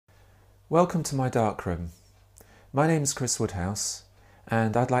Welcome to my darkroom. My name is Chris Woodhouse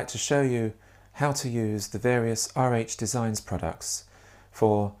and I'd like to show you how to use the various RH Designs products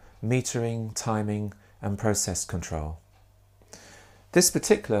for metering, timing and process control. This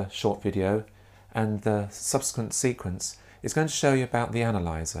particular short video and the subsequent sequence is going to show you about the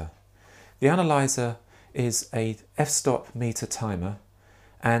analyzer. The analyzer is a f-stop meter timer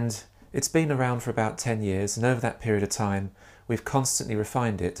and it's been around for about 10 years, and over that period of time we've constantly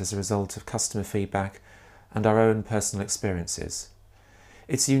refined it as a result of customer feedback and our own personal experiences.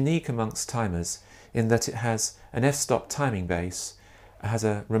 It's unique amongst timers in that it has an f-stop timing base, has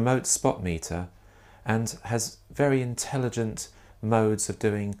a remote spot meter and has very intelligent modes of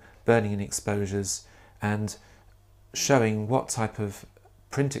doing burning in exposures and showing what type of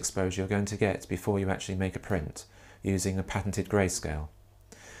print exposure you're going to get before you actually make a print using a patented grayscale.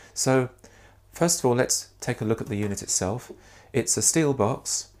 So first of all, let's take a look at the unit itself. It's a steel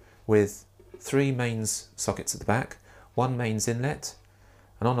box with 3 mains sockets at the back, 1 mains inlet,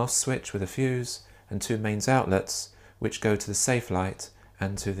 an on-off switch with a fuse and 2 mains outlets which go to the safe light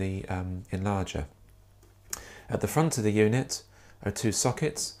and to the enlarger. At the front of the unit are 2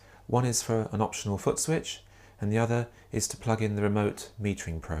 sockets. One is for an optional foot switch and the other is to plug in the remote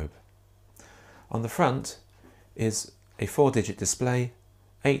metering probe. On the front is a 4-digit display,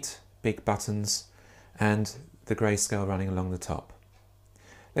 8 big buttons and the grayscale running along the top.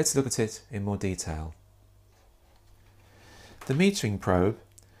 Let's look at it in more detail. The metering probe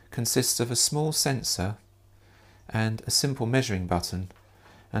consists of a small sensor and a simple measuring button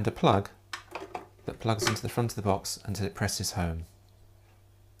and a plug that plugs into the front of the box until it presses home.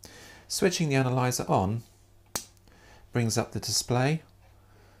 Switching the analyzer on brings up the display,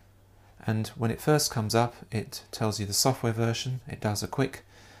 and when it first comes up it tells you the software version. It does a quick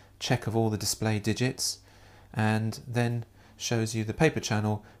check of all the display digits and then shows you the paper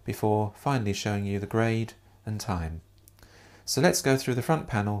channel before finally showing you the grade and time. So let's go through the front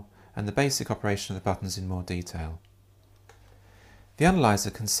panel and the basic operation of the buttons in more detail. The analyzer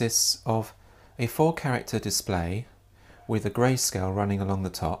consists of a 4-character display with a grayscale running along the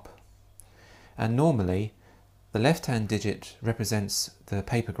top, and normally the left-hand digit represents the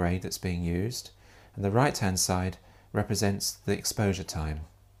paper grade that's being used and the right-hand side represents the exposure time.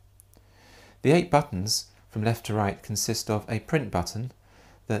 The 8 buttons from left to right consist of a print button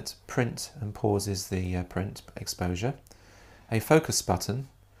that print and pauses the print exposure, a focus button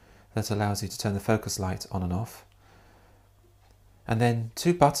that allows you to turn the focus light on and off, and then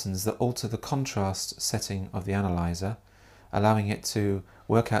 2 buttons that alter the contrast setting of the analyzer, allowing it to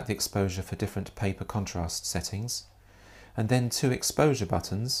work out the exposure for different paper contrast settings, and then 2 exposure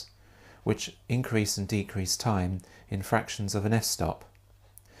buttons which increase and decrease time in fractions of an f-stop.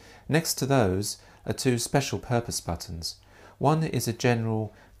 Next to those are 2 special purpose buttons. One is a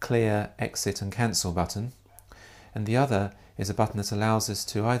general clear, exit and cancel button, and the other is a button that allows us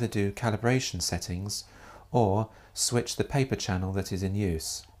to either do calibration settings or switch the paper channel that is in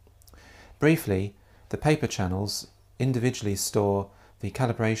use. Briefly, the paper channels individually store the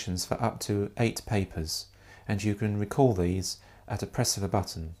calibrations for up to 8 papers, and you can recall these at a press of a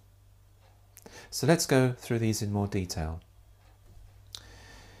button. So let's go through these in more detail.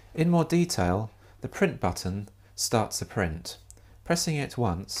 In more detail, the print button starts a print. Pressing it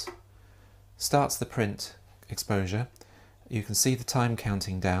once starts the print exposure. You can see the time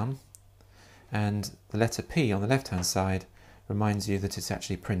counting down, and the letter P on the left hand side reminds you that it's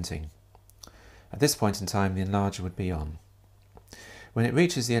actually printing. At this point in time the enlarger would be on. When it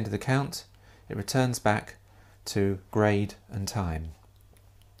reaches the end of the count it returns back to grade and time.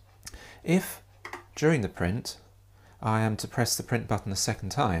 If during the print I am to press the print button a second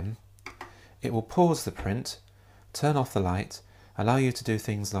time, it will pause the print, turn off the light, allow you to do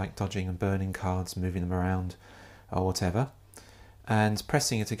things like dodging and burning cards, moving them around or whatever, and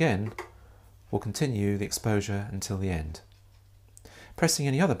pressing it again will continue the exposure until the end. Pressing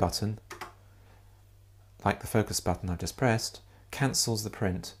any other button, like the focus button I've just pressed, cancels the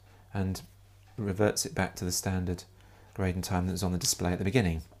print and reverts it back to the standard grade and time that was on the display at the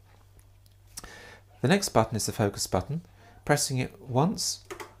beginning. The next button is the focus button. Pressing it once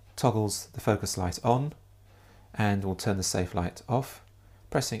toggles the focus light on and will turn the safe light off.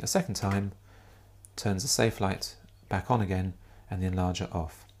 Pressing it a second time turns the safe light back on again and the enlarger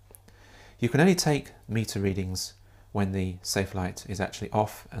off. You can only take meter readings when the safe light is actually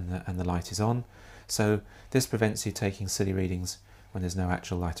off and the light is on, so this prevents you taking silly readings when there's no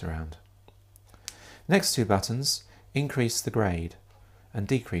actual light around. Next 2 buttons increase the grade and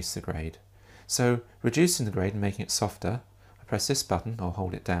decrease the grade. So reducing the grade and making it softer, I press this button or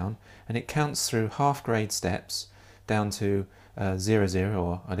hold it down and it counts through half grade steps down to 0, 0,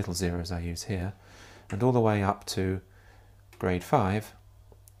 or a little 0 as I use here, and all the way up to grade 5,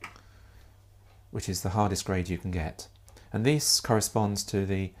 which is the hardest grade you can get. And this corresponds to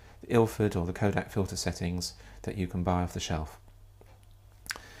the Ilford or the Kodak filter settings that you can buy off the shelf.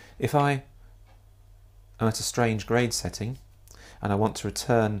 If I am at a strange grade setting and I want to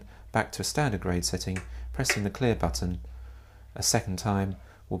return back to a standard grade setting, pressing the clear button a second time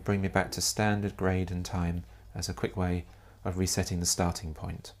will bring me back to standard grade and time as a quick way of resetting the starting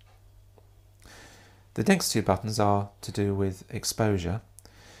point. The next two buttons are to do with exposure.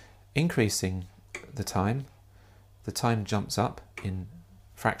 Increasing the time jumps up in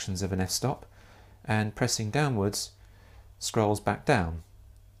fractions of an f-stop, and pressing downwards scrolls back down.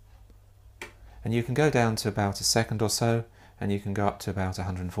 And you can go down to about a second or so, and you can go up to about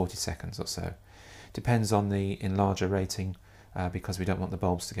 140 seconds or so. Depends on the enlarger rating, because we don't want the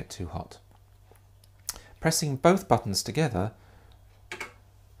bulbs to get too hot. Pressing both buttons together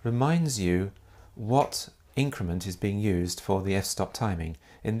reminds you what increment is being used for the f-stop timing.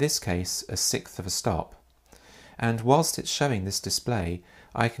 In this case, a sixth of a stop. And whilst it's showing this display,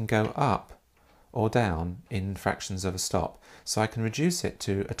 I can go up or down in fractions of a stop. So I can reduce it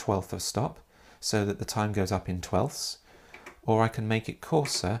to a twelfth of a stop so that the time goes up in twelfths, or I can make it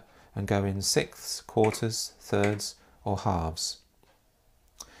coarser and go in sixths, quarters, thirds, or halves.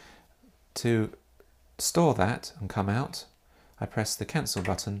 To store that and come out, I press the cancel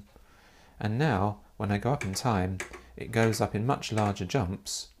button, and now when I go up in time, it goes up in much larger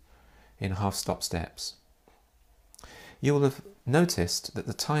jumps in half-stop steps. You will have noticed that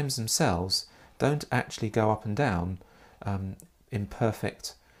the times themselves don't actually go up and down in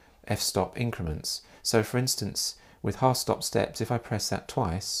perfect f-stop increments. So for instance, with half-stop steps, if I press that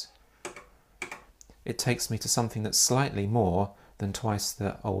twice, it takes me to something that's slightly more than twice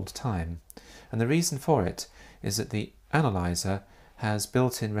the old time. And the reason for it is that the analyzer has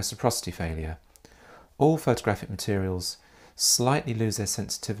built-in reciprocity failure. All photographic materials slightly lose their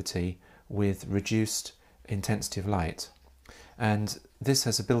sensitivity with reduced intensity of light, and this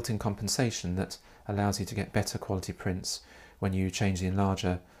has a built-in compensation that allows you to get better quality prints when you change the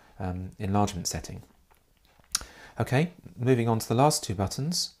enlargement setting. Okay, moving on to the last two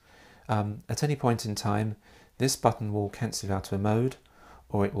buttons. At any point in time, this button will cancel out to a mode,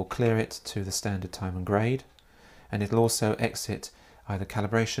 or it will clear it to the standard time and grade, and it'll also exit either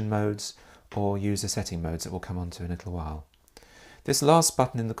calibration modes or user setting modes that we'll come on to in a little while. This last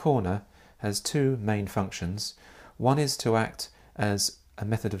button in the corner has two main functions. One is to act as a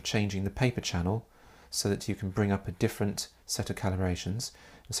method of changing the paper channel so that you can bring up a different set of calibrations.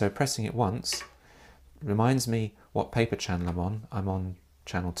 And so pressing it once reminds me what paper channel I'm on. I'm on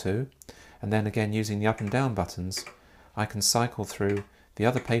channel 2. And then again, using the up and down buttons, I can cycle through the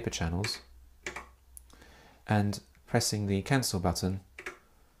other paper channels, and pressing the cancel button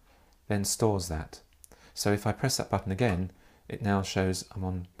then stores that. So if I press that button again, it now shows I'm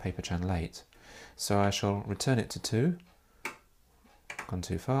on paper channel 8. So I shall return it to 2, gone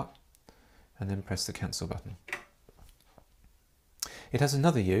too far, and then press the cancel button. It has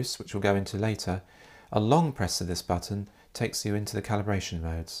another use, which we'll go into later. A long press of this button takes you into the calibration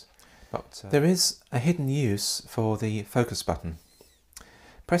modes. But there is a hidden use for the focus button.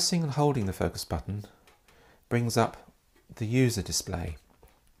 Pressing and holding the focus button brings up the user display.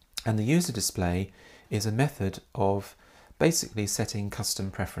 And the user display is a method of basically setting custom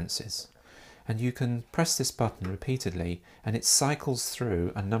preferences. And you can press this button repeatedly and it cycles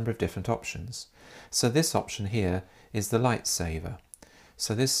through a number of different options. So this option here is the light saver.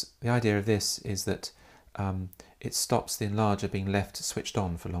 So the idea of this is that it stops the enlarger being left switched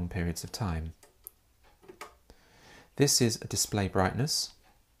on for long periods of time. This is a display brightness.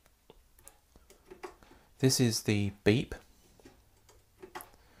 This is the beep.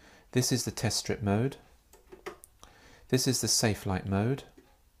 This is the test strip mode. This is the safe light mode.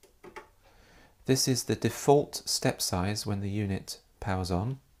 This is the default step size when the unit powers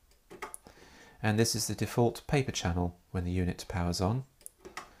on. And this is the default paper channel when the unit powers on.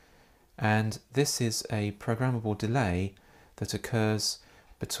 And this is a programmable delay that occurs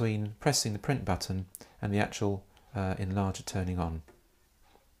between pressing the print button and the actual enlarger turning on.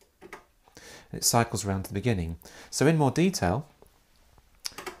 It cycles around to the beginning. So in more detail,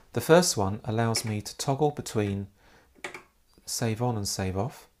 the first one allows me to toggle between save on and save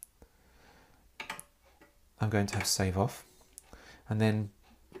off. I'm going to have save off, and then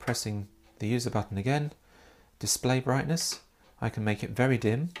pressing the user button again, display brightness, I can make it very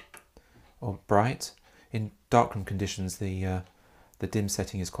dim or bright. In darkroom conditions the dim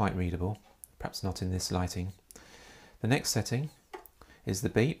setting is quite readable, perhaps not in this lighting. The next setting is the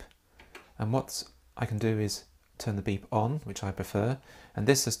beep, and what I can do is turn the beep on, which I prefer, and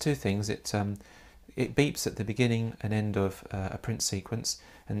this has two things. It beeps at the beginning and end of a print sequence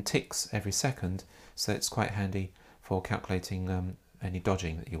and ticks every second, so it's quite handy for calculating any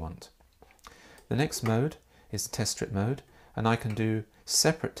dodging that you want. The next mode is the test strip mode, and I can do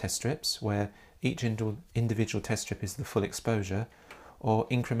separate test strips where each individual test strip is the full exposure, or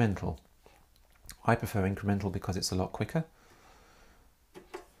incremental. I prefer incremental because it's a lot quicker.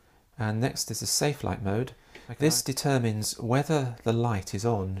 And next is the safe light mode. This determines whether the light is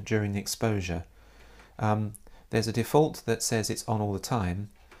on during the exposure. There's a default that says it's on all the time,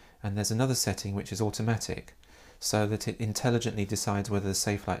 and there's another setting which is automatic, so that it intelligently decides whether the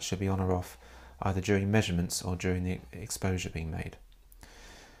safe light should be on or off, either during measurements or during the exposure being made.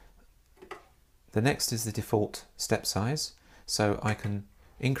 The next is the default step size, so I can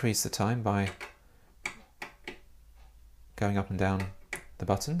increase the time by going up and down the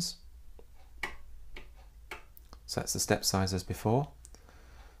buttons. So that's the step size as before.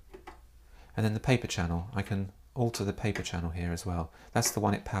 And then the paper channel, I can alter the paper channel here as well. That's the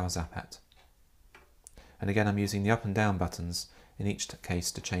one it powers up at. And again, I'm using the up and down buttons in each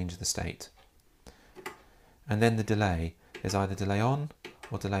case to change the state. And then the delay is either delay on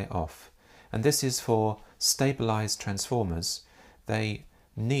or delay off. And this is for stabilized transformers. They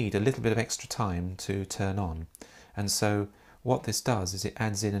need a little bit of extra time to turn on. And so what this does is it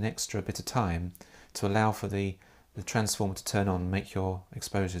adds in an extra bit of time to allow for the transformer to turn on and make your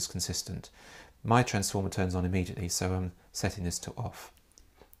exposures consistent. My transformer turns on immediately, so I'm setting this to off.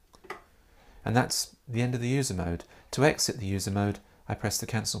 And that's the end of the user mode. To exit the user mode, I press the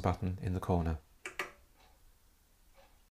cancel button in the corner.